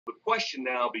The question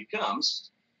now becomes,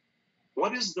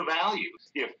 what is the value?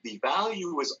 If the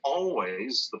value is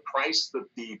always the price that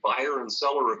the buyer and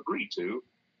seller agree to,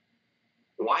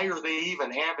 why are they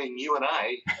even having you and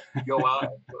I go out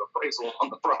and put appraisal on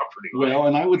the property? Well,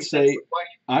 and I would say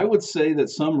that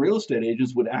some real estate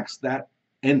agents would ask that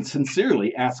and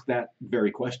sincerely ask that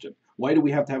very question. Why do we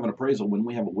have to have an appraisal when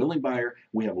we have a willing buyer,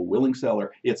 we have a willing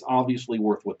seller? It's obviously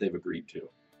worth what they've agreed to.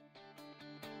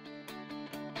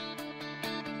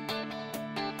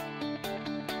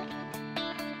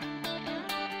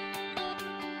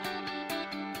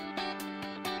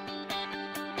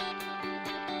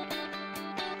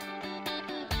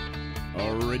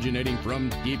 Originating from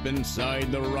deep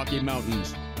inside the Rocky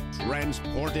Mountains,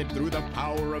 transported through the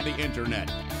power of the internet,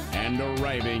 and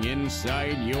arriving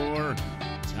inside your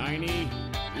tiny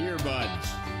earbuds.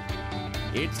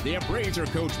 It's the Appraiser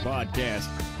Coach Podcast,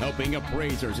 helping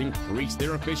appraisers increase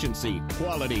their efficiency,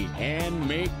 quality, and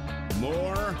make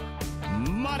more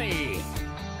money.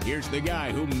 Here's the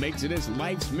guy who makes it his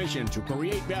life's mission to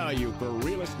create value for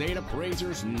real estate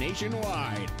appraisers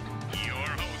nationwide. Your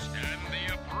host and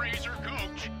the Appraiser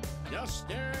Coach,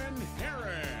 Dustin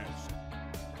Harris.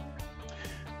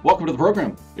 Welcome to the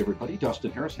program, everybody.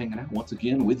 Dustin Harris hanging out once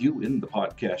again with you in the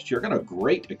podcast here. Got a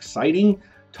great, exciting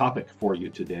topic for you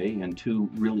today and two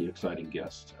really exciting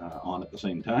guests on at the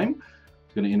same time.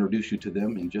 I'm going to introduce you to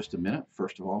them in just a minute.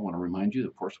 First of all, I want to remind you,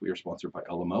 of course, we are sponsored by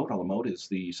Alamode. Alamode is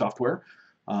the software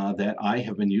that I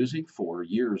have been using for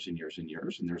years and years and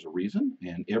years, and there's a reason.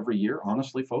 And every year,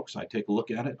 honestly, folks, I take a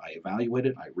look at it, I evaluate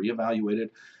it, I reevaluate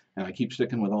it, and I keep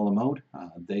sticking with Alamode.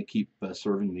 They keep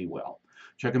serving me well.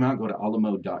 Check them out. Go to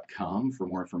alamode.com for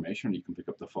more information. You can pick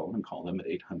up the phone and call them at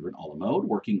 800-ALAMODE.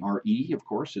 Working RE, of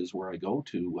course, is where I go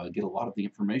to get a lot of the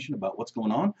information about what's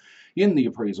going on in the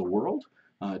appraisal world.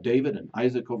 David and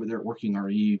Isaac over there at Working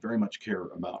RE very much care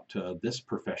about this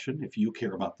profession. If you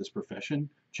care about this profession,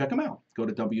 check them out. Go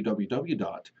to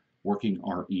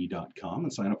www.workingre.com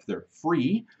and sign up for their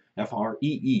free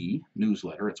FREE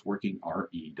newsletter. It's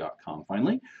workingre.com.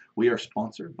 Finally, we are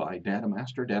sponsored by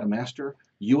DataMaster.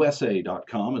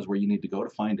 DataMasterUSA.com is where you need to go to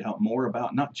find out more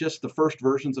about not just the first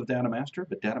versions of DataMaster,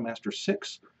 but DataMaster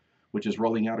 6, which is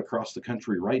rolling out across the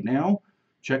country right now.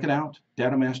 Check it out,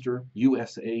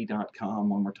 DataMasterUSA.com.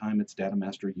 One more time, it's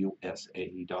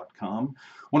DataMasterUSA.com.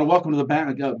 I want to welcome to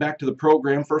the back to the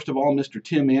program, first of all, Mr.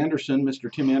 Tim Andersen.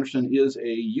 Mr. Tim Andersen is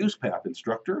a USPAP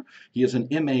instructor. He is an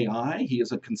MAI. He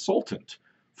is a consultant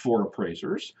for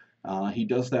appraisers. He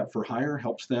does that for hire,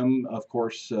 helps them, of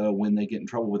course, when they get in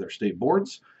trouble with their state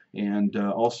boards. And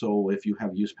also, if you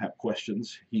have USPAP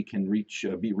questions, he can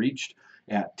be reached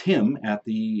at Tim at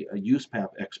the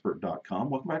uspapexpert.com.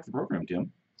 Welcome back to the program,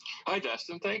 Tim. Hi,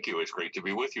 Dustin. Thank you. It's great to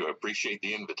be with you. I appreciate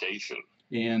the invitation.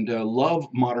 And love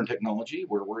modern technology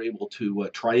where we're able to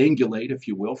triangulate, if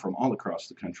you will, from all across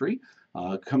the country,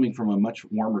 coming from a much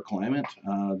warmer climate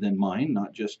than mine,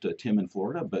 not just Tim in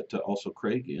Florida, but also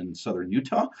Craig in southern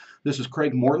Utah. This is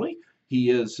Craig Morely. He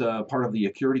is part of the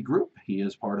Acuity Group. He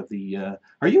is part of the,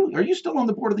 are you still on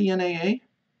the board of the NAA?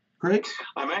 Craig?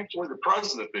 I'm actually the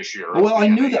president this year. Well, I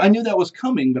knew that was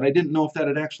coming, but I didn't know if that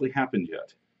had actually happened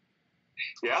yet.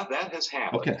 Yeah, that has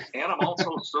happened. Okay. And I'm also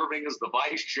serving as the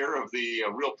vice chair of the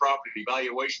Real Property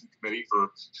Evaluation Committee for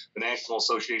the National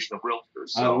Association of Realtors.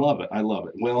 So. I love it.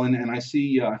 Well, and I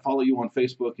see, I follow you on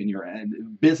Facebook, and you're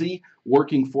busy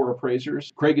working for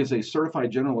appraisers. Craig is a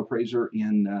certified general appraiser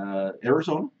in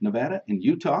Arizona, Nevada, and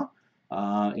Utah.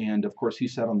 And of course, he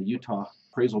sat on the Utah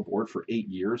appraisal board for 8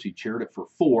 years. He chaired it for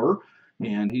 4,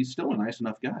 and he's still a nice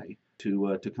enough guy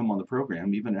to come on the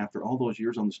program, even after all those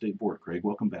years on the state board. Craig,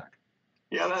 welcome back.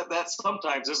 Yeah, that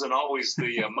sometimes isn't always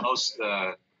the most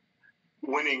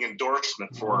winning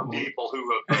endorsement for people who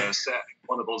have sat in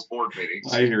one of those board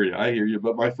meetings. I hear you.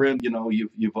 But my friend,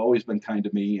 you've always been kind to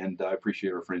me, and I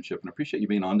appreciate our friendship, and I appreciate you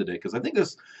being on today, because I think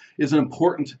this is an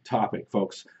important topic,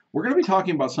 folks. We're going to be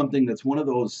talking about something that's one of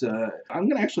those, I'm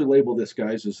going to actually label this,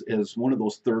 guys, as one of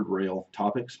those third rail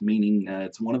topics, meaning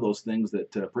it's one of those things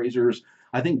that appraisers,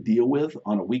 I think, deal with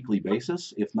on a weekly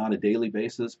basis, if not a daily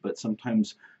basis, but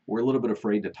sometimes we're a little bit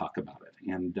afraid to talk about it.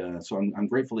 And so I'm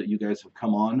grateful that you guys have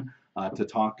come on to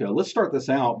talk. Let's start this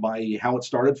out by how it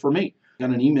started for me.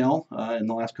 Got an email in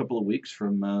the last couple of weeks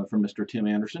from Mr. Tim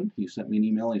Andersen. He sent me an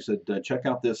email. He said, check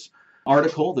out this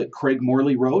article that Craig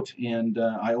Morely wrote, and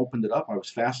I opened it up. I was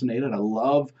fascinated. I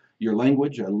love your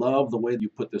language. I love the way that you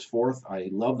put this forth. I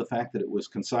love the fact that it was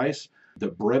concise. The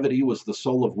brevity was the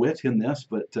soul of wit in this,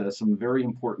 but some very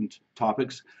important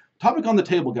topics. Topic on the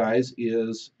table, guys,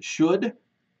 is should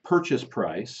purchase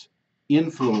price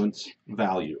influence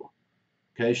value?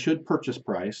 Okay, should purchase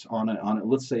price on a,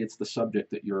 let's say it's the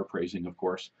subject that you're appraising, of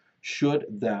course, should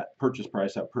that purchase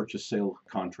price, that purchase sale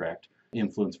contract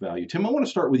influence value? Tim, I want to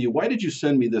start with you. Why did you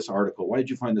send me this article? Why did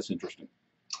you find this interesting?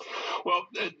 Well,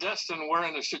 Dustin, we're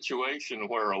in a situation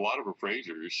where a lot of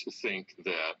appraisers think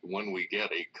that when we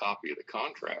get a copy of the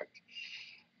contract,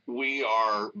 we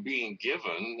are being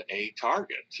given a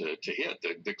target to hit.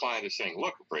 The client is saying,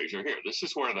 "Look, appraiser, here. This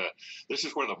is where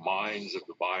the minds of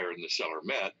the buyer and the seller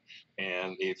met.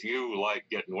 And if you like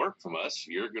getting work from us,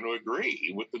 you're going to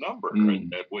agree with the number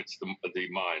at which the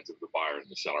minds of the buyer and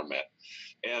the seller met."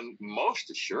 And most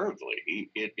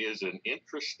assuredly, it is an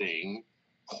interesting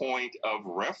point of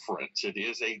reference. It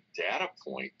is a data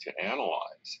point to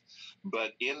analyze,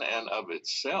 but in and of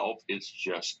itself, it's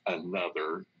just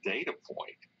another data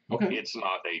point. Okay. It's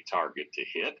not a target to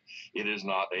hit. It is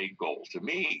not a goal to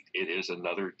meet. It is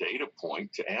another data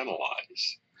point to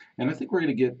analyze. And I think we're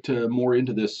going to get more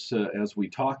into this as we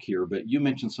talk here. But you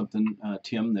mentioned something,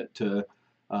 Tim, that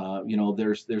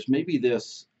there's maybe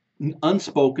this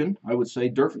unspoken, I would say,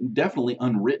 definitely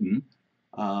unwritten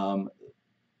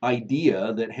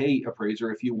idea that, hey,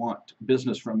 appraiser, if you want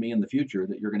business from me in the future,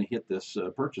 that you're going to hit this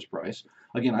purchase price.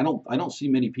 Again, I don't see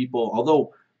many people,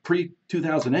 although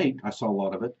pre-2008, I saw a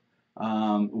lot of it,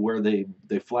 where they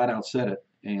flat out said it,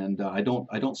 and I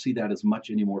don't see that as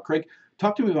much anymore. Craig,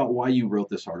 talk to me about why you wrote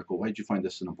this article. Why did you find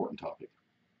this an important topic?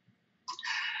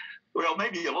 Well,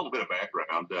 maybe a little bit of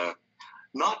background.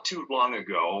 Not too long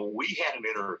ago, we had an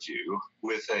interview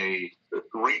with a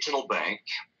regional bank,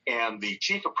 and the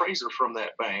chief appraiser from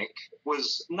that bank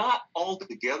was not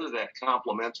altogether that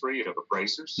complimentary of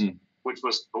appraisers, which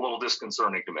was a little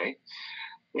disconcerting to me.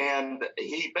 And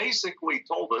he basically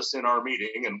told us in our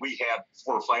meeting, and we had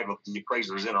 4 or 5 of the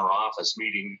appraisers in our office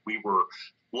meeting, we were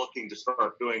looking to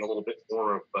start doing a little bit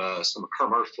more of some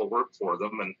commercial work for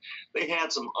them. And they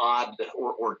had some odd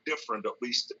or different, at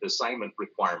least, assignment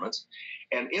requirements.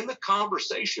 And in the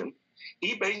conversation,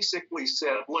 he basically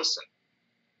said, listen,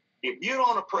 if you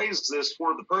don't appraise this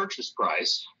for the purchase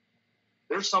price,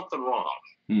 there's something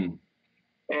wrong.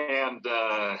 And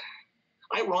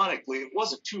ironically, it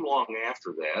wasn't too long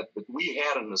after that we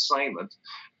had an assignment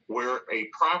where a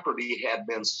property had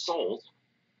been sold,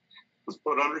 was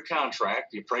put under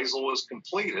contract, the appraisal was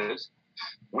completed.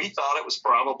 We thought it was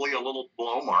probably a little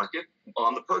below market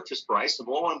on the purchase price, and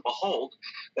lo and behold,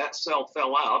 that sale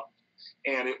fell out,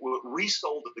 and it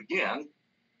resold it again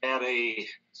at a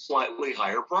slightly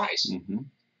higher price.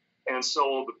 And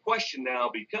so the question now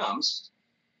becomes,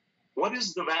 what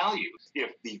is the value?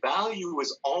 If the value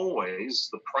is always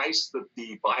the price that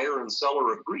the buyer and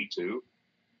seller agree to,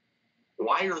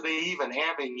 why are they even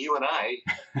having you and I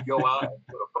go out and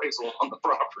put appraisal on the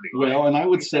property? Well, and I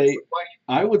would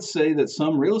say that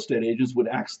some real estate agents would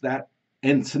ask that,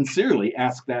 and sincerely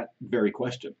ask that very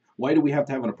question. Why do we have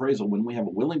to have an appraisal when we have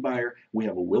a willing buyer, we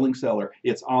have a willing seller?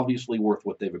 It's obviously worth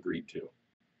what they've agreed to.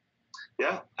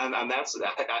 Yeah, and that's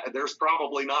there's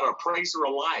probably not an appraiser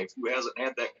alive who hasn't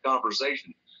had that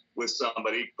conversation with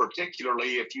somebody,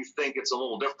 particularly if you think it's a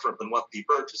little different than what the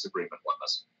purchase agreement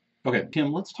was. Okay,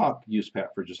 Tim, let's talk USPAT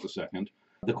for just a second.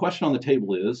 The question on the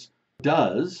table is,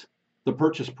 does the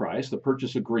purchase price, the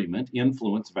purchase agreement,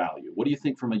 influence value? What do you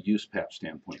think from a USPAT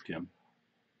standpoint, Tim?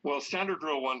 Well, Standard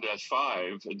Rule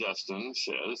 1-5, Dustin,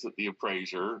 says that the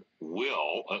appraiser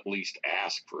will at least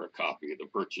ask for a copy of the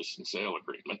purchase and sale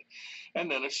agreement.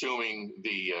 And then assuming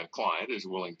the client is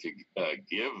willing to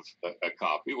give a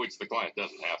copy, which the client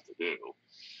doesn't have to do,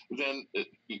 then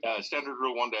Standard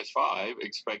Rule 1-5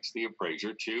 expects the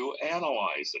appraiser to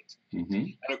analyze it.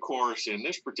 And of course, in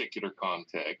this particular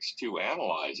context, to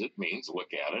analyze it means look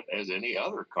at it as any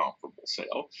other comparable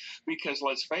sale, because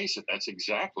let's face it, that's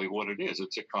exactly what it is.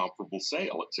 It's a comparable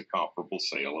sale. It's a comparable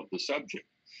sale of the subject.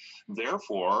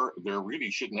 Therefore, there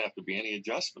really shouldn't have to be any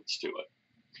adjustments to it.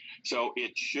 So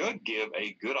it should give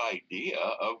a good idea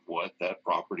of what that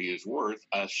property is worth,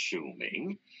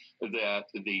 assuming that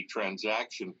the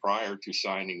transaction prior to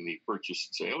signing the purchase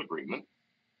and sale agreement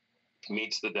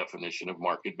meets the definition of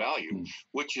market value,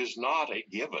 which is not a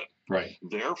given. Right.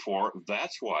 Therefore,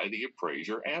 that's why the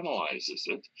appraiser analyzes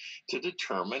it to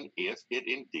determine if it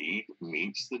indeed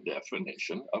meets the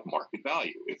definition of market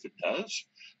value. If it does,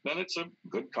 then it's a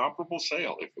good comparable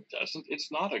sale. If it doesn't,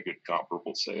 it's not a good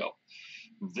comparable sale.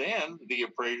 Then the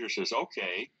appraiser says,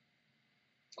 okay,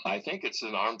 I think it's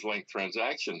an arm's length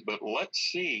transaction, but let's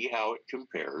see how it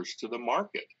compares to the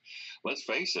market. Let's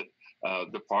face it,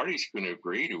 the party's going to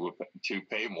agree to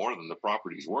pay more than the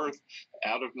property's worth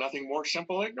out of nothing more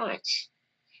simple ignorance.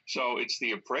 So it's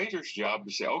the appraiser's job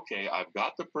to say, okay, I've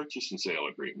got the purchase and sale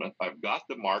agreement, I've got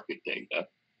the market data,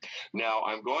 Now,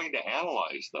 I'm going to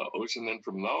analyze those, and then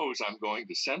from those, I'm going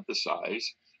to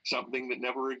synthesize something that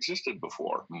never existed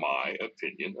before, my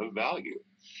opinion of value.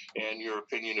 And your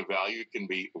opinion of value can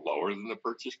be lower than the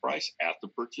purchase price, at the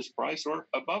purchase price, or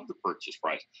above the purchase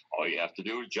price. All you have to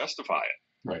do is justify it.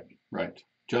 Right, right.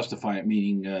 Justify it,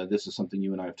 meaning this is something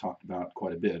you and I have talked about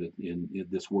quite a bit in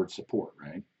this word support,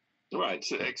 right? Right.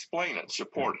 So explain it,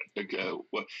 support it.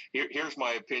 Here's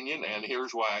my opinion, and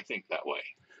here's why I think that way.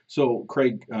 So,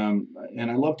 Craig,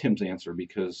 and I love Tim's answer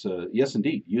because, yes,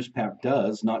 indeed, USPAP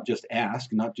does not just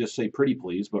ask, not just say pretty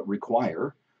please, but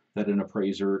require that an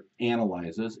appraiser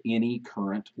analyzes any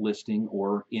current listing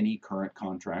or any current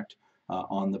contract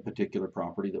on the particular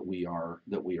property that we are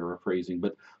appraising.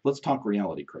 But let's talk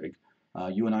reality, Craig.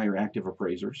 You and I are active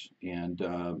appraisers, and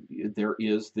there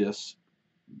is this,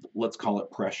 let's call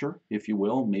it pressure, if you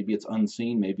will. Maybe it's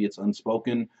unseen, maybe it's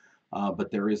unspoken,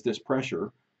 but there is this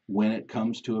pressure when it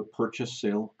comes to a purchase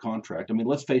sale contract. I mean,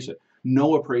 let's face it,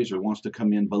 no appraiser wants to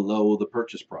come in below the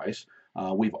purchase price.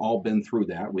 We've all been through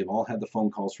that. We've all had the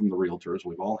phone calls from the realtors.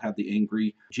 We've all had the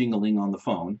angry jingling on the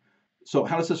phone. So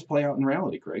how does this play out in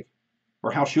reality, Craig?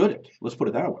 Or how should it? Let's put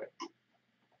it that way.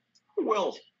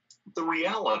 Well, the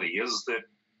reality is that,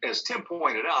 as Tim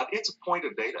pointed out, it's a point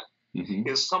of data. Mm-hmm.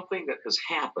 Is something that has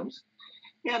happened.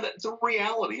 And the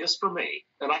reality is, for me,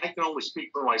 and I can only speak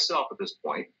for myself at this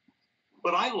point,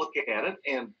 but I look at it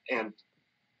and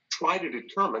try to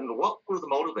determine what were the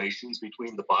motivations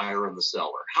between the buyer and the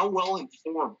seller. How well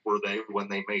informed were they when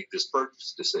they made this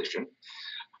purchase decision?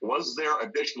 Was there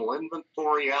additional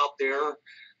inventory out there?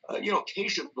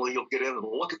 Occasionally you'll get in and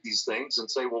look at these things and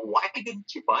say, well, why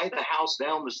didn't you buy the house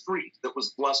down the street that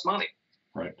was less money?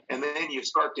 Right. And then you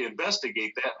start to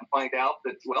investigate that and find out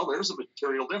that, well, there's a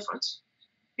material difference.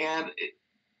 And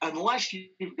unless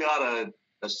you've got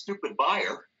a stupid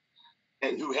buyer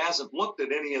and who hasn't looked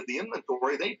at any of the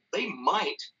inventory, they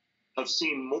might have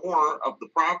seen more of the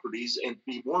properties and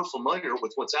be more familiar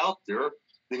with what's out there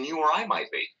than you or I might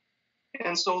be.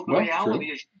 And so the reality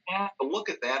is you have to look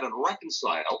at that and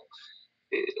reconcile.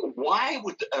 Why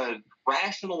would a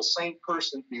rational, sane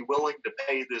person be willing to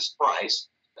pay this price?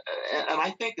 And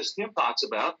I think, as Tim talks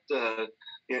about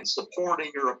in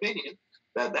supporting your opinion,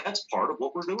 that's part of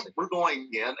what we're doing. We're going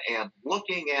in and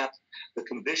looking at the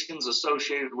conditions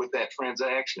associated with that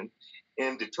transaction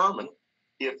and determine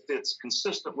if it's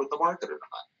consistent with the market or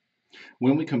not.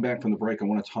 When we come back from the break, I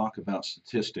want to talk about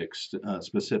statistics,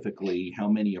 specifically how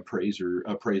many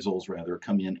appraisals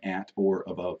come in at or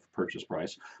above purchase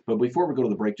price. But before we go to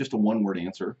the break, just a one-word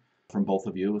answer from both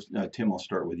of you. Tim, I'll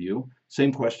start with you.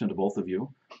 Same question to both of you.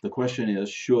 The question is,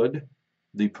 should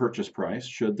the purchase price,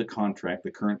 should the contract,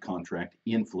 the current contract,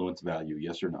 influence value?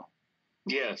 Yes or no?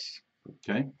 Yes.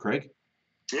 Okay, Craig?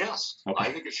 Yes, okay.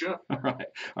 I think it should. All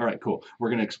right, cool. We're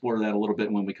going to explore that a little bit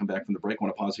when we come back from the break. I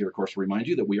want to pause here, of course, to remind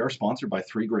you that we are sponsored by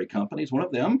three great companies. One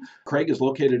of them, Craig, is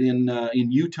located in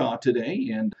Utah today,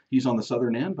 and he's on the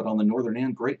southern end, but on the northern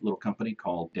end, great little company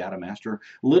called Data Master.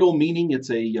 Little meaning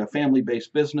it's a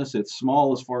family-based business. It's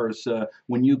small as far as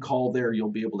when you call there, you'll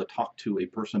be able to talk to a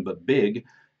person, but big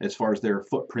as far as their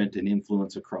footprint and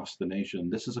influence across the nation.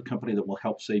 This is a company that will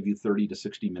help save you 30 to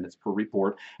 60 minutes per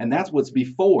report, and that's what's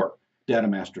before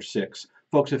DataMaster 6.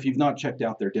 Folks, if you've not checked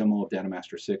out their demo of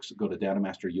DataMaster 6, go to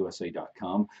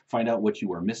datamasterusa.com. Find out what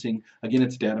you are missing. Again,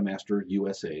 it's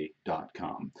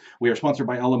datamasterusa.com. We are sponsored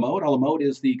by Alamode. Alamode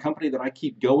is the company that I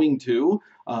keep going to.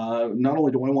 Not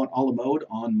only do I want Alamode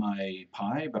on my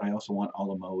pie, but I also want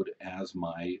Alamode as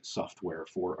my software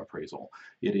for appraisal.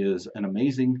 It is an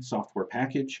amazing software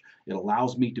package. It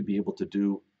allows me to be able to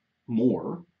do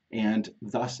more, and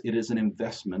thus it is an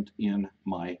investment in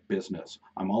my business.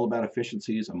 I'm all about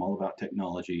efficiencies. I'm all about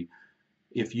technology.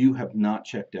 If you have not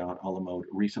checked out Alamode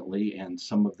recently and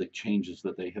some of the changes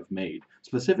that they have made,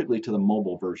 specifically to the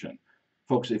mobile version,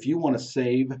 folks, if you want to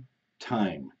save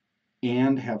time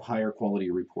and have higher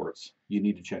quality reports, you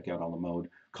need to check out Alamode.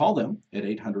 Call them at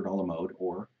 800 Alamode,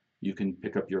 or you can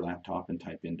pick up your laptop and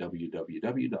type in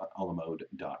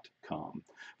www.alamode.com.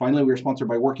 Finally, we're sponsored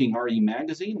by Working RE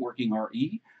Magazine. Working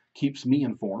RE keeps me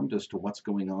informed as to what's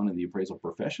going on in the appraisal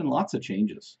profession. Lots of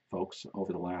changes, folks,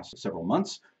 over the last several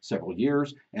months, several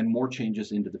years, and more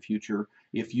changes into the future.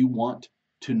 If you want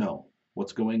to know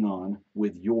what's going on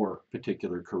with your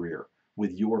particular career,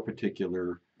 with your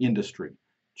particular industry,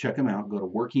 check them out. Go to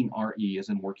Working RE, as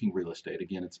in working real estate.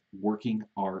 Again, it's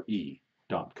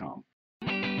workingre.com.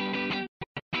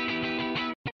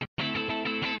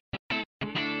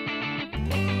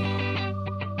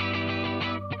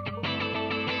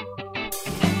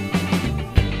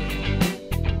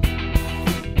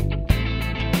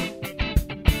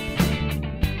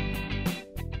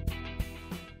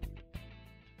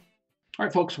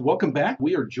 right, folks, welcome back.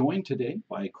 We are joined today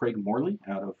by Craig Morely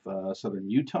out of southern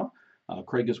Utah.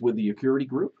 Craig is with the Security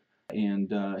Group,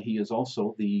 and he is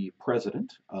also the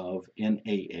president of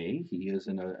NAA. He is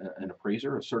an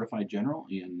appraiser, a certified general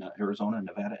in Arizona,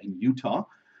 Nevada, and Utah.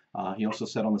 He also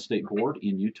sat on the state board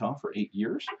in Utah for 8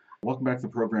 years. Welcome back to the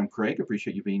program, Craig.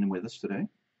 Appreciate you being with us today.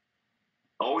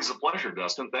 Always a pleasure,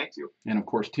 Dustin. Thank you. And of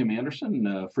course, Tim Andersen,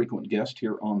 a frequent guest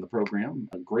here on the program,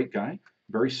 a great guy,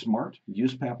 very smart,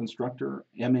 USPAP instructor,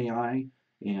 MAI,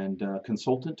 and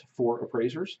consultant for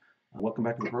appraisers. Welcome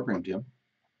back to the program, Tim.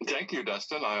 Thank you,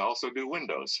 Dustin. I also do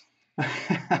Windows.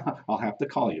 I'll have to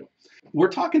call you. We're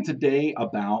talking today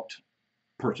about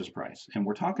purchase price, and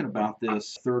we're talking about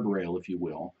this third rail, if you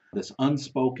will, this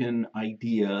unspoken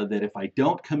idea that if I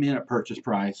don't come in at purchase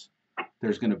price,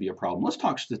 there's going to be a problem. Let's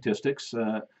talk statistics.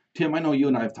 Tim, I know you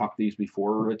and I have talked these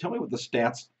before. Tell me what the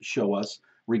stats show us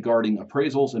regarding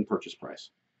appraisals and purchase price.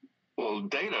 Well,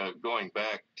 data going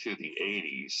back to the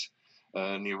 80s,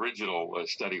 and the original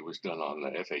study was done on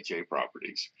the FHA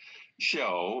properties,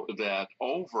 show that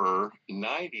over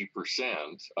 90%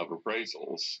 of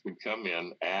appraisals would come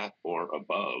in at or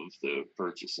above the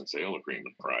purchase and sale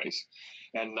agreement price,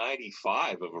 and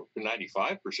 95%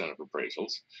 of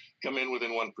appraisals come in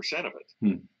within 1% of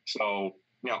it. So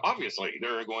now, obviously,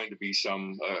 there are going to be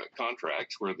some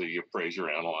contracts where the appraiser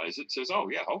analyzes it, says, "Oh,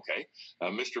 yeah, okay,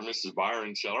 Mr. and Mrs. Buyer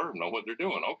and seller know what they're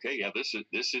doing. Okay, yeah, this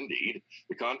indeed,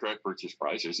 the contract purchase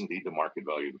price is indeed the market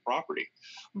value of the property."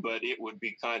 But it would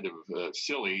be kind of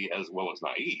silly as well as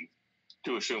naive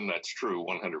to assume that's true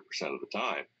 100% of the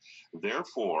time.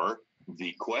 Therefore,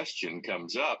 the question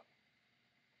comes up,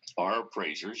 are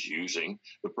appraisers using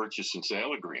the purchase and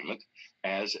sale agreement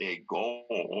as a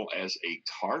goal, as a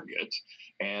target?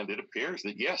 And it appears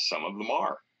that, yes, some of them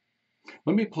are.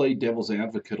 Let me play devil's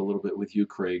advocate a little bit with you,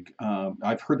 Craig.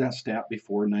 I've heard that stat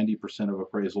before. 90% of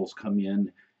appraisals come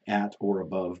in at or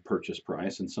above purchase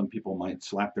price, and some people might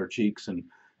slap their cheeks and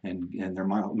their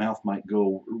mouth might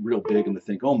go real big and they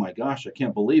think, oh my gosh, I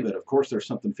can't believe it. Of course, there's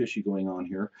something fishy going on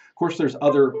here. Of course, there's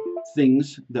other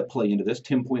things that play into this.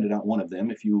 Tim pointed out one of them.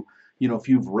 If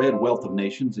you've read Wealth of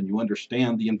Nations and you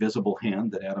understand the invisible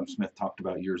hand that Adam Smith talked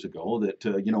about years ago, that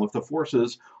if the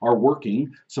forces are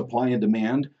working, supply and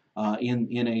demand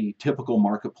in a typical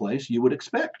marketplace, you would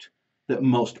expect that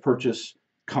most purchase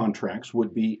contracts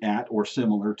would be at or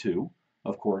similar to,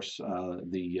 of course,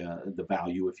 the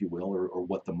value, if you will, or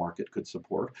what the market could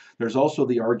support. There's also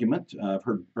the argument, I've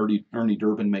heard Ernie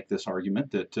Durbin make this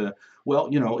argument that,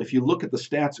 if you look at the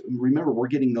stats, remember, we're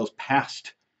getting those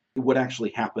past what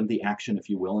actually happened, the action, if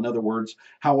you will. In other words,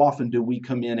 how often do we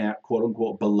come in at, quote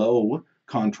unquote, below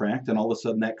contract, and all of a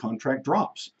sudden that contract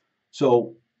drops?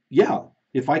 So, yeah,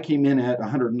 if I came in at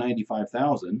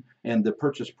 $195,000 and the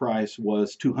purchase price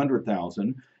was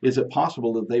 $200,000, is it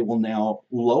possible that they will now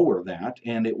lower that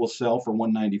and it will sell for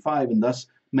 $195,000, and thus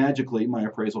magically my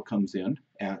appraisal comes in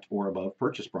at or above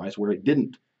purchase price where it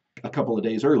didn't a couple of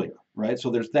days earlier, right? So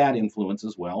there's that influence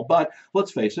as well. But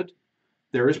let's face it,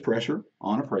 there is pressure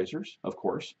on appraisers, of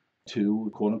course, to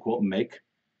quote unquote make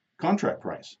contract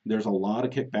price. There's a lot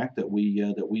of kickback that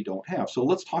we don't have. So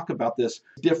let's talk about this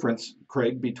difference,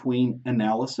 Craig, between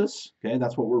analysis, okay,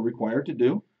 that's what we're required to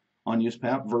do on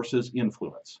USPAP, versus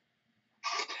influence.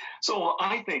 So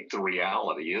I think the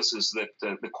reality is that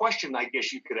the question I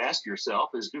guess you could ask yourself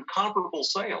is, do comparable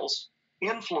sales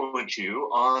influence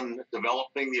you on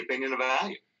developing the opinion of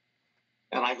value?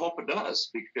 And I hope it does,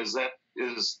 because that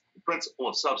is the principle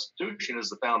of substitution, is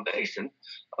the foundation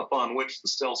upon which the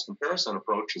sales comparison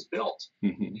approach is built.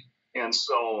 Mm-hmm. And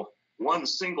so one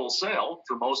single sale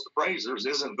for most appraisers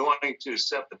isn't going to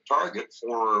set the target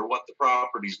for what the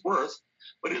property's worth,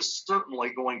 but it's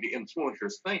certainly going to influence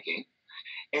your thinking.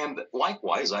 And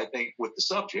likewise, I think with the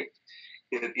subject,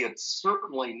 it's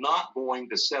certainly not going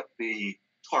to set the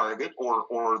target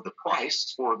or the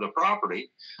price for the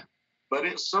property, but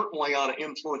it certainly ought to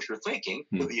influence your thinking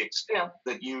to the extent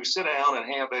that you sit down and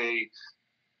have a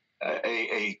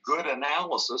good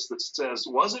analysis that says,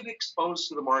 was it exposed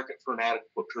to the market for an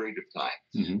adequate period of time?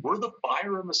 Mm-hmm. Were the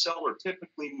buyer and the seller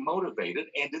typically motivated,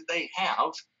 and did they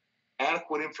have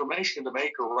adequate information to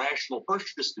make a rational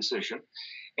purchase decision?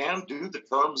 And do the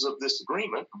terms of this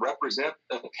agreement represent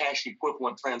a cash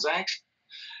equivalent transaction?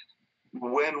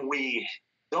 When we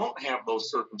don't have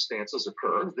those circumstances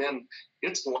occur, then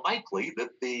it's likely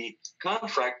that the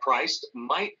contract price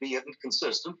might be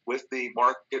inconsistent with the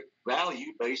market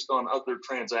value based on other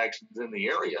transactions in the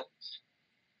area.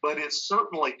 But it's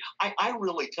certainly, I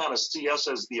really kind of see us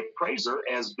as the appraiser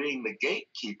as being the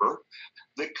gatekeeper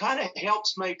that kind of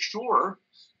helps make sure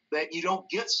that you don't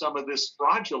get some of this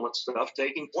fraudulent stuff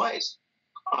taking place.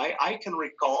 I can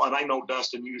recall, and I know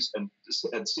Dustin, you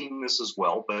had seen this as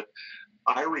well, but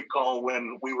I recall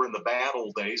when we were in the bad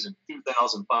old days in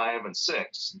 2005 and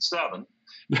 6 and 7,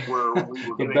 where we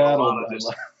were getting a lot of this.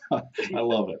 I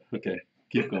love it. Okay,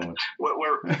 keep going.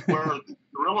 where the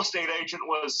real estate agent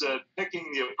was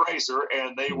picking the appraiser,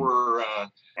 and they were,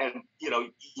 and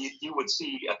you would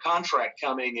see a contract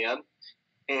coming in,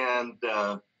 and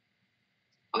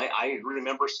I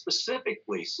remember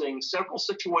specifically seeing several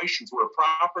situations where a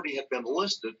property had been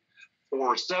listed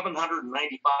for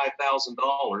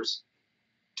 $795,000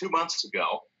 2 months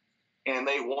ago, and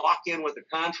they walk in with a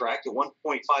contract at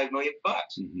 $1.5 million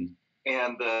bucks. Mm-hmm.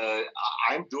 And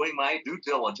I'm doing my due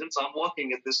diligence. I'm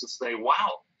looking at this and say,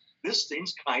 wow, this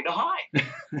seems kind of high.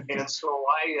 And so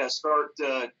I start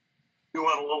doing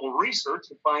a little research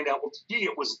and find out, well, gee,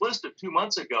 it was listed 2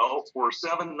 months ago for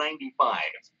 $795,000.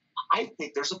 I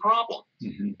think there's a problem.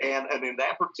 Mm-hmm. And in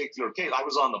that particular case, I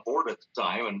was on the board at the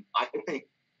time, and I think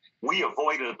we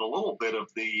avoided a little bit of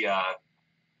the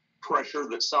pressure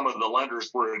that some of the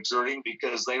lenders were exerting,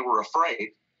 because they were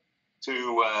afraid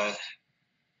to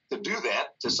do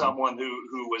that to someone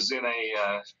who was in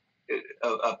a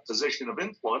position of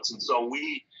influence. And so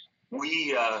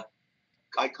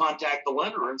I contact the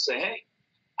lender and say, hey,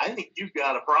 I think you've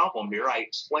got a problem here. I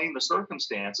explain the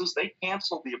circumstances. They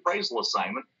canceled the appraisal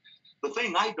assignment. The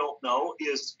thing I don't know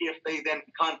is if they then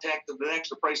contacted the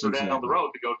next appraiser down the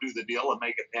road to go do the deal and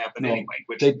make it happen anyway,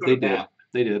 which they did. Happen.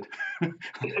 They did.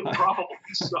 Probably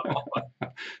so.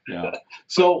 Yeah.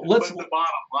 So but the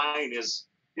bottom line is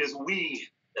we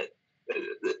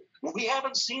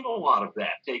haven't seen a lot of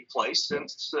that take place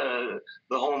since the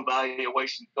Home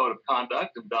Valuation Code of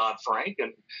Conduct and Dodd-Frank.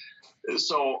 And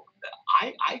so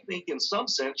I think in some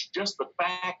sense, just the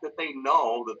fact that they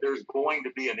know that there's going to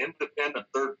be an independent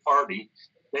third party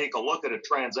take a look at a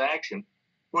transaction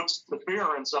puts the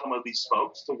fear in some of these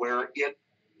folks to where it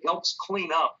helps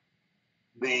clean up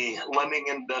the lending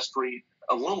industry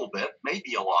a little bit,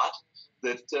 maybe a lot,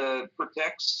 that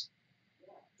protects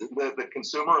the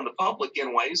consumer and the public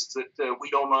in ways that we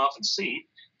don't often see,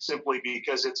 simply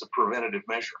because it's a preventative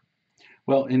measure.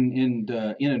 Well,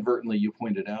 inadvertently, you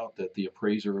pointed out that the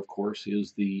appraiser, of course,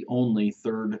 is the only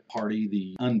third party,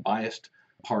 the unbiased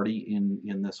party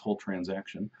in this whole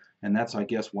transaction. And that's, I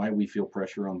guess, why we feel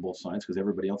pressure on both sides, because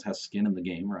everybody else has skin in the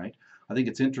game, right? I think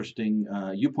it's interesting.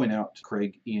 You point out,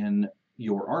 Craig, in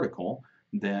your article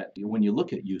that when you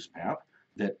look at USPAP,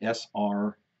 that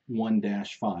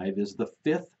SR1-5 is the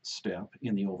fifth step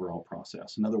in the overall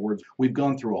process. In other words, we've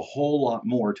gone through a whole lot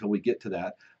more till we get to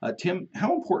that. Tim,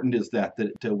 how important is that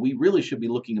we really should be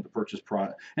looking at the purchase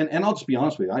price? And I'll just be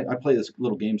honest with you, I play this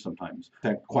little game sometimes, in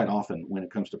fact, quite often when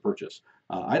it comes to purchase.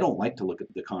 I don't like to look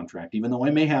at the contract, even though I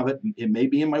may have it. It may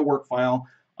be in my work file.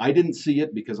 I didn't see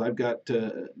it because I've got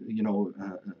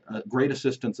great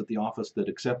assistants at the office that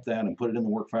accept that and put it in the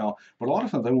work file. But a lot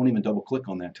of times I won't even double click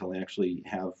on that till I actually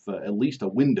have at least a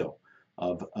window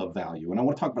of value. And I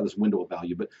want to talk about this window of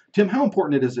value. But Tim, how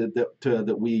important is it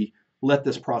that we let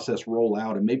this process roll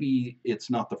out, and maybe it's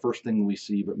not the first thing we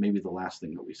see, but maybe the last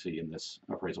thing that we see in this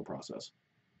appraisal process?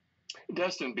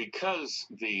 Dustin, because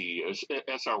the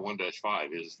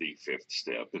SR1-5 is the fifth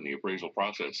step in the appraisal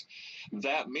process,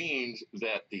 that means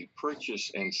that the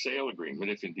purchase and sale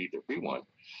agreement, if indeed there be one,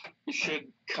 should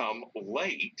come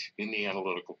late in the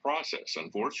analytical process.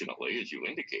 Unfortunately, as you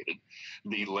indicated,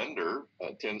 the lender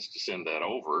tends to send that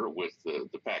over with the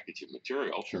package of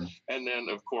material. Sure. And then,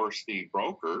 of course, the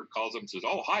broker calls them and says,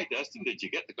 oh, hi, Dustin, did you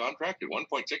get the contract at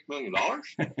 $1.6 million?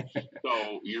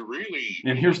 So you really...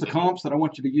 And here's the comps that I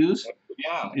want you to use.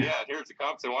 Yeah, here's the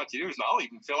comps I want you to use, and I'll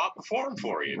even fill out the form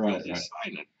for you if you'll just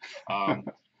sign it.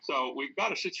 So we've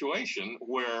got a situation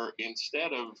where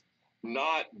instead of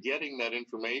not getting that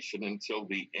information until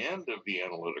the end of the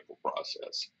analytical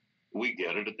process, we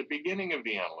get it at the beginning of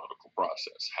the analytical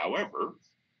process. However,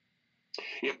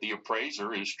 if the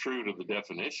appraiser is true to the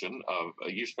definition of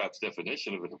USPAP's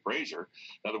definition of an appraiser,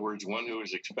 in other words, one who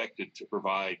is expected to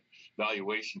provide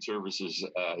valuation services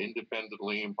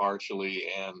independently, impartially,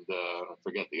 and I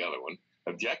forget the other one,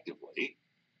 objectively,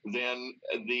 then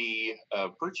the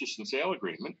purchase and sale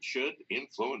agreement should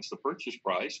influence the purchase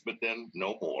price, but then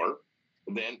no more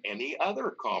than any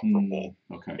other comparable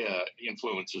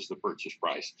influences the purchase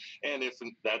price. And if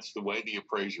that's the way the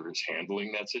appraiser is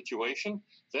handling that situation,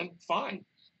 then fine.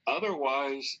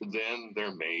 Otherwise, then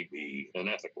there may be an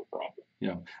ethical problem.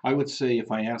 Yeah, I would say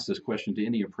if I asked this question to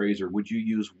any appraiser, would you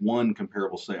use one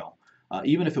comparable sale?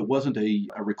 Even if it wasn't a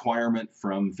requirement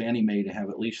from Fannie Mae to have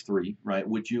at least three, right?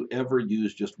 Would you ever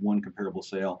use just one comparable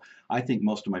sale? I think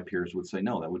most of my peers would say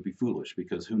no, that would be foolish,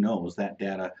 because who knows, that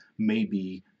data may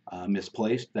be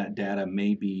misplaced. That data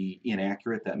may be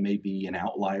inaccurate. That may be an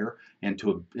outlier. And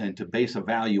to base a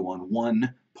value on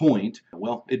one point,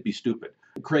 well, it'd be stupid.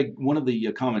 Craig, one of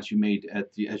the comments you made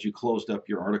as you closed up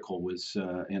your article was,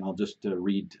 and I'll just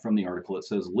read from the article. It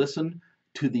says, "Listen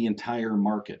to the entire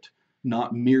market,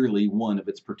 not merely one of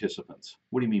its participants."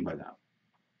 What do you mean by that?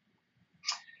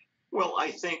 Well,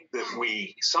 I think that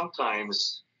we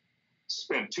sometimes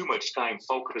spend too much time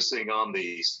focusing on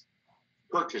the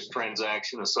purchase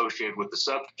transaction associated with the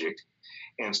subject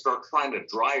and start trying to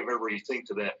drive everything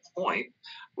to that point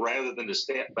rather than to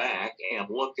step back and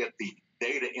look at the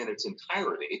data in its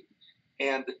entirety.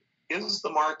 And is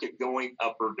the market going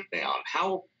up or down?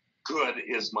 How good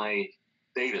is my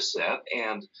data set,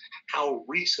 and how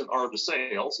recent are the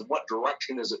sales, and what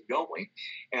direction is it going?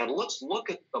 And let's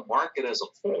look at the market as a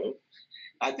whole.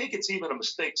 I think it's even a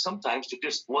mistake sometimes to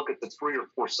just look at the 3 or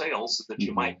 4 sales that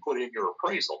you might put in your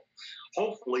appraisal.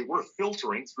 Hopefully, we're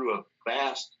filtering through a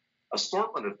vast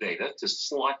assortment of data to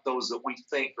select those that we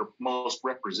think are most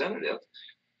representative.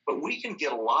 But we can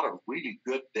get a lot of really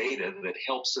good data that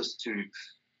helps us to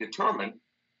determine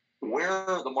where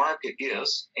the market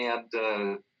is and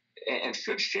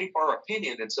should shape our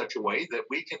opinion in such a way that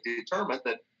we can determine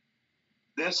that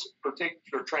this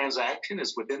particular transaction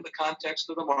is within the context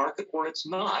of the market or it's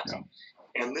not. Yeah.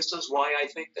 And this is why I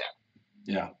think that.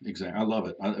 Yeah, exactly. I love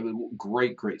it.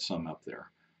 Great sum up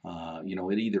there.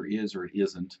 It either is or it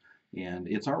isn't. And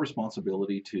it's our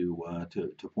responsibility to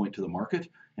point to the market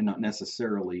and not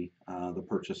necessarily the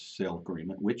purchase sale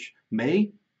agreement, which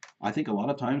may, I think a lot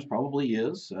of times probably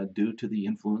is due to the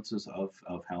influences of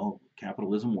how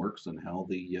capitalism works and how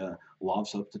the law of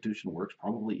substitution works,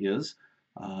 probably is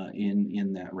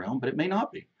in that realm, but it may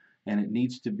not be. And it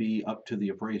needs to be up to the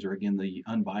appraiser, again, the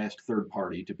unbiased third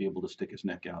party, to be able to stick his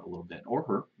neck out a little bit, or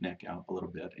her neck out a little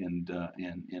bit, and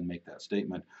make that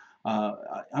statement.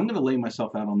 I'm going to lay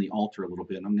myself out on the altar a little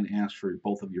bit, and I'm going to ask for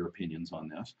both of your opinions on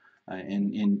this.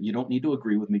 And you don't need to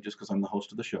agree with me just because I'm the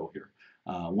host of the show here.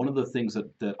 One of the things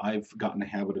that I've gotten a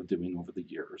habit of doing over the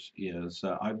years is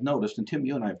I've noticed, and Tim,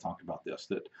 you and I have talked about this,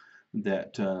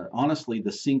 that honestly,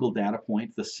 the single data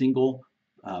point, the single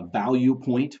value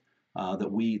point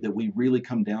that we really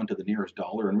come down to the nearest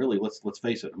dollar, and really let's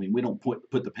face it. I mean, we don't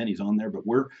put the pennies on there, but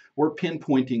we're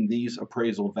pinpointing these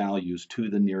appraisal values to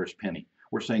the nearest penny.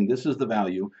 We're saying this is the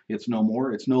value. It's no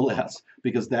more, it's no less,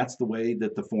 because that's the way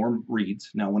that the form reads.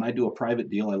 Now, when I do a private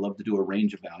deal, I love to do a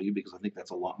range of value because I think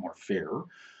that's a lot more fair.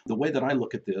 The way that I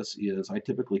look at this is I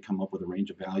typically come up with a range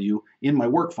of value in my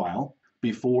work file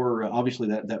before, obviously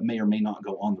that may or may not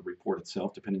go on the report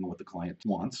itself, depending on what the client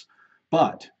wants.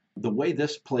 But the way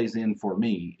this plays in for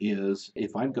me is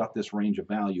if I've got this range of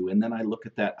value and then I look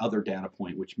at that other data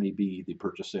point, which may be the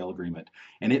purchase sale agreement,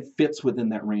 and it fits within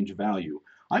that range of value,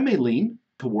 I may lean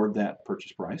toward that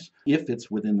purchase price if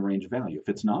it's within the range of value. If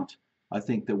it's not, I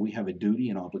think that we have a duty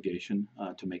and obligation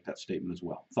to make that statement as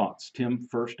well. Thoughts? Tim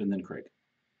first and then Craig.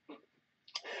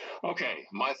 Okay,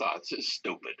 my thoughts is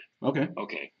stupid. Okay.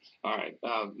 All right.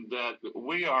 That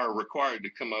we are required to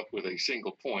come up with a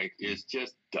single point is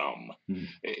just dumb.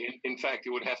 In fact, it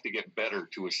would have to get better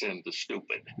to ascend to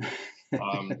stupid.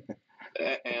 And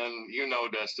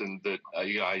Dustin, that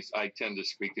I tend to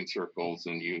speak in circles,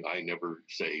 and I never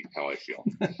say how I feel.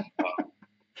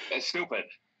 It's stupid.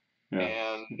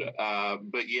 Yeah.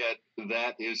 And but yet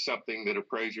that is something that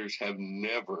appraisers have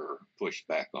never pushed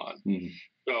back on.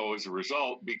 So as a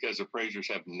result, because appraisers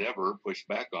have never pushed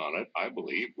back on it, I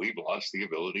believe we've lost the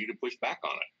ability to push back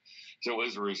on it. So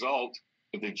as a result,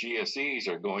 the GSEs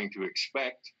are going to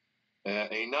expect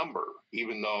a number,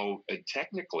 even though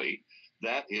technically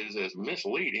that is as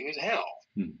misleading as hell.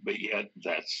 But yet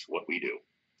that's what we do.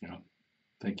 Yeah.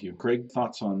 Thank you. Craig,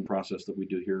 thoughts on the process that we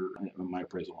do here in my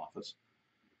appraisal office?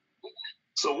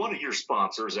 So one of your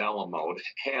sponsors, Alamode,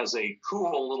 has a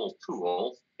cool little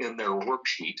tool in their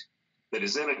worksheet that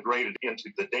is integrated into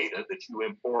the data that you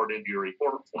import into your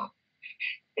report form.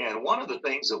 And one of the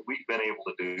things that we've been able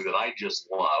to do that I just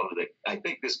love, that I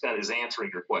think this kind of is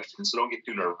answering your question, so don't get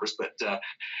too nervous, but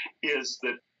is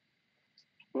that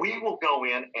we will go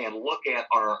in and look at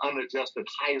our unadjusted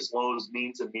highs, lows,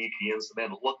 means, and medians, and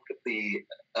then look at the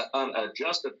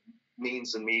unadjusted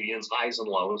means and medians, highs and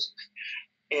lows,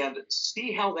 and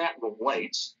see how that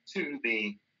relates to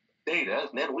the data.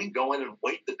 And then we go in and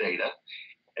weight the data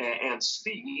and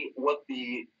see what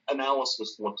the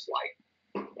analysis looks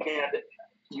like.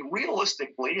 And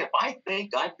realistically, if I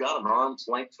think I've got an arm's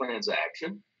length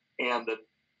transaction and that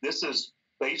this is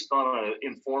based on an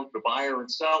informed buyer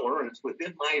and seller and it's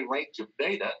within my range of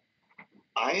data,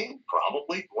 I'm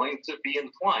probably going to be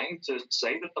inclined to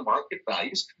say that the market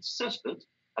value is consistent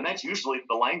and that's usually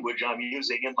the language I'm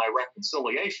using in my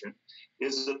reconciliation,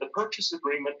 is that the purchase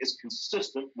agreement is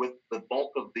consistent with the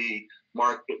bulk of the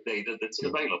market data that's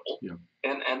available. Yeah.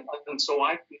 And so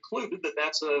I concluded that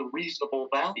that's a reasonable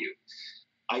value.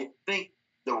 I think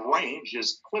the range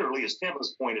is clearly, as Tim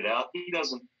has pointed out, he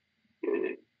doesn't,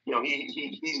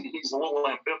 he's a little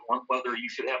ambivalent whether you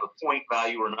should have a point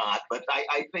value or not, but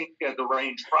I think the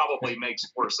range probably makes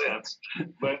more sense.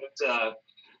 But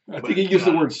I think he used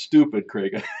the word stupid,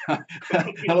 Craig. I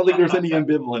don't think there's any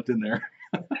ambivalent in there.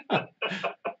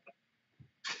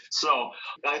 So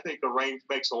I think the range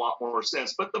makes a lot more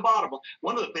sense. But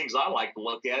one of the things I like to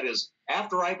look at is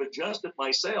after I've adjusted my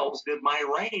sales, did my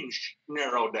range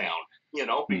narrow down?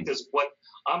 Because what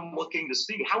I'm looking to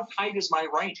see, how tight is my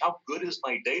range? How good is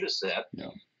my data set? Yeah.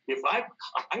 If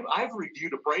I've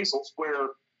reviewed appraisals where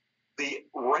the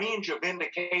range of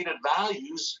indicated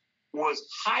values was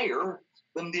higher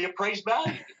than the appraised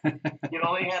value.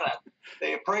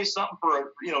 They appraised something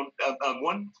for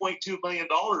 $1.2 million,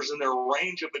 and their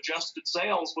range of adjusted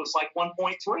sales was like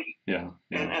 1.3. Yeah.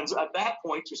 And at that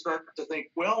point, you start to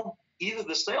think, well, either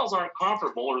the sales aren't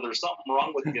comparable or there's something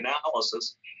wrong with the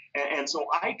analysis. And so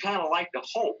I kind of like to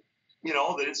hope,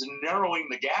 that it's narrowing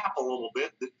the gap a little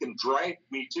bit that can drag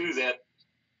me to that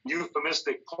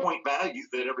euphemistic point value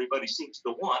that everybody seems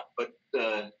to want. But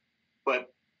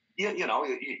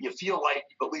you feel like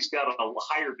you've at least got a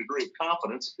higher degree of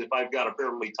confidence if I've got a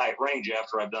fairly tight range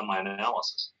after I've done my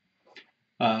analysis.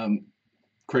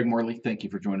 Craig Morely, thank you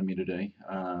for joining me today.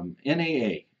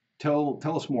 NAA,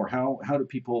 tell us more. How do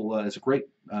people? It's a great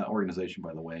organization,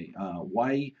 by the way.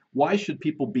 Why should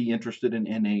people be interested in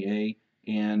NAA,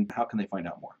 and how can they find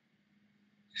out more?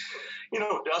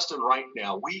 Dustin, right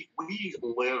now, we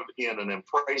live in an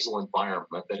appraisal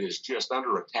environment that is just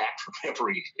under attack from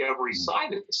every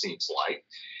side, it seems like.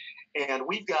 And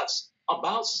we've got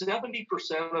about 70%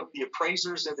 of the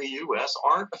appraisers in the U.S.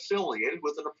 aren't affiliated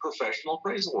with a professional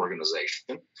appraisal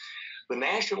organization. The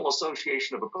National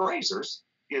Association of Appraisers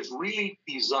is really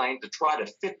designed to try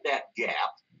to fit that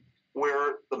gap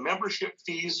where the membership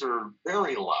fees are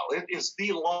very low. It is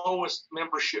the lowest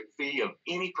membership fee of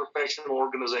any professional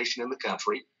organization in the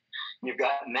country. You've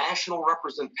got national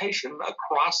representation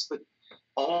across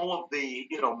all of the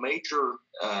major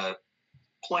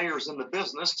players in the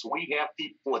business. We have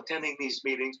people attending these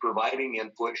meetings, providing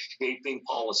input, shaping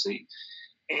policy.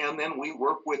 And then we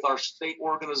work with our state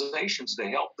organizations to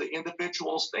help the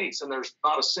individual states. And there's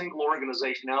not a single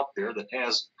organization out there that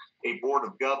has a board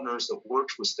of governors that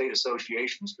works with state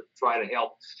associations to try to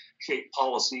help shape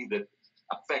policy that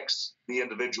affects the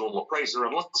individual appraiser.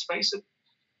 And let's face it,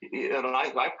 and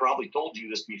I probably told you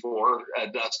this before,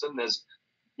 Dustin, is,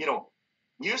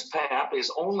 USPAP is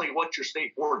only what your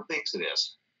state board thinks it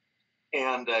is.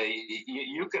 And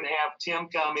you can have Tim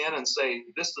come in and say,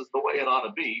 this is the way it ought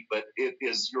to be, but it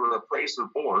is your appraiser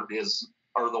board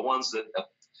are the ones that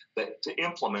to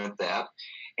implement that.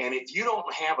 And if you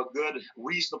don't have a good,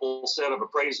 reasonable set of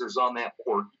appraisers on that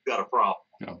board, you've got a problem.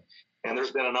 Yeah. And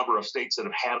there's been a number of states that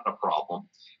have had a problem.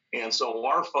 And so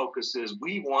our focus is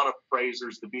we want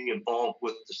appraisers to be involved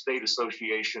with the state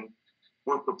association.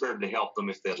 We're prepared to help them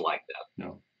if they'd like that.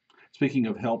 No. Speaking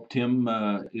of help, Tim,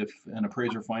 if an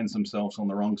appraiser finds themselves on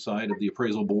the wrong side of the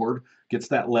appraisal board, gets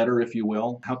that letter, if you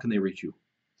will, how can they reach you?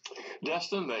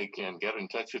 Justin, they can get in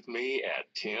touch with me at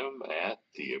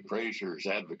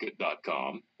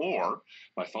tim@theappraisersadvocate.com, or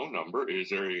my phone number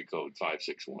is area code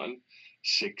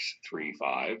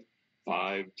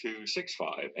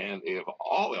 561-635-5265. And if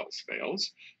all else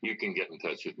fails, you can get in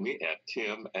touch with me at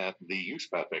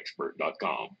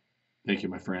tim@theuspapexpert.com. Thank you,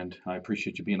 my friend. I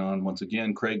appreciate you being on once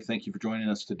again. Craig, thank you for joining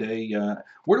us today.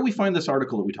 Where do we find this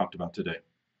article that we talked about today?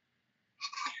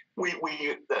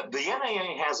 The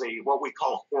NAA has what we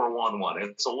call a 411.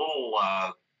 It's a little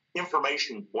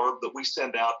information blurb that we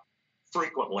send out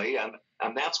frequently, and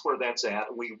that's where that's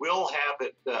at. We will have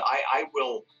it. I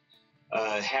will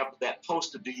have that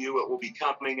posted to you. It will be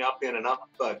coming up in an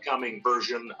upcoming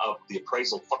version of the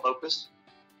Appraisal Focus.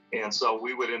 And so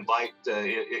we would invite,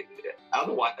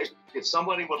 otherwise, if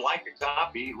somebody would like a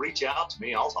copy, reach out to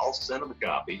me. I'll send them a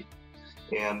copy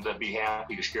and be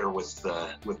happy to share with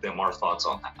them our thoughts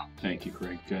on that. Thank you,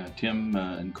 Craig. Tim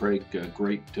and Craig,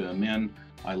 great men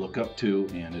I look up to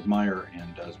and admire,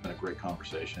 and it's been a great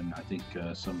conversation. I think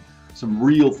some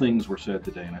real things were said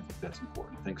today, and I think that's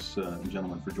important. Thanks,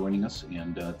 gentlemen, for joining us,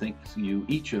 and thanks you,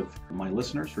 each of my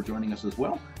listeners, for joining us as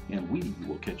well, and we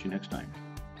will catch you next time.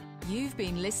 You've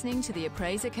been listening to the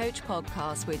Appraiser Coach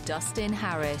podcast with Dustin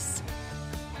Harris.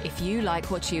 If you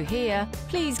like what you hear,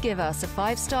 please give us a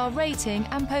 5-star rating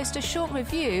and post a short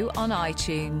review on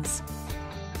iTunes.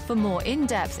 For more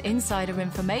in-depth insider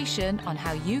information on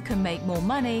how you can make more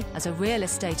money as a real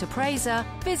estate appraiser,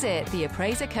 visit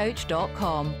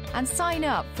theappraisercoach.com and sign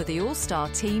up for the All-Star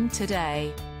team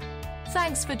today.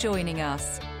 Thanks for joining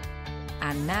us.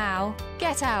 And now,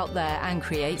 get out there and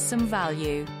create some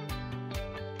value.